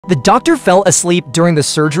The doctor fell asleep during the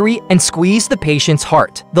surgery and squeezed the patient's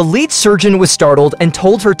heart. The lead surgeon was startled and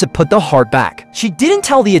told her to put the heart back. She didn't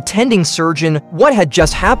tell the attending surgeon what had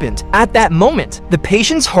just happened. At that moment, the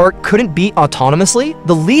patient's heart couldn't beat autonomously.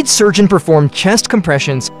 The lead surgeon performed chest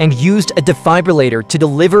compressions and used a defibrillator to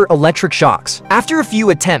deliver electric shocks. After a few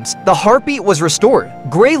attempts, the heartbeat was restored.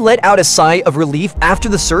 Gray let out a sigh of relief after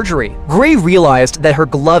the surgery. Gray realized that her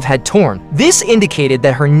glove had torn. This indicated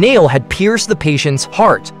that her nail had pierced the patient's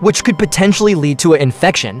heart, which could potentially lead to an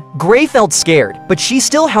infection. Gray felt scared, but she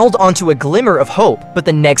still held onto a glimmer of hope. But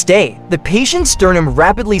the next day, the patient's sternum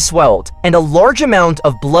rapidly swelled, and a large amount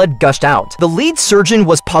of blood gushed out. The lead surgeon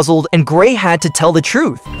was puzzled, and Gray had to tell the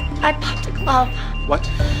truth. I popped a glove. What?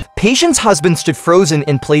 Patient's husband stood frozen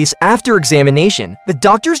in place after examination. The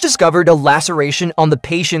doctors discovered a laceration on the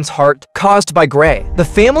patient's heart caused by Gray. The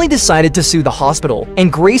family decided to sue the hospital,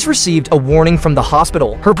 and Grace received a warning from the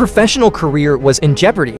hospital. Her professional career was in jeopardy.